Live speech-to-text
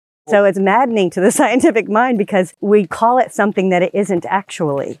So it's maddening to the scientific mind because we call it something that it isn't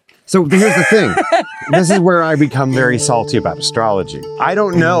actually. So here's the thing. This is where I become very salty about astrology. I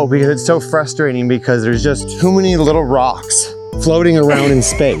don't know, because it's so frustrating, because there's just too many little rocks floating around in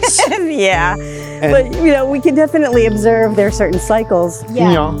space. Yeah. But, we can definitely observe their certain cycles.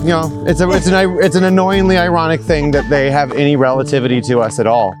 Yeah. It's an annoyingly ironic thing that they have any relativity to us at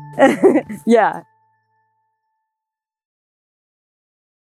all. Yeah.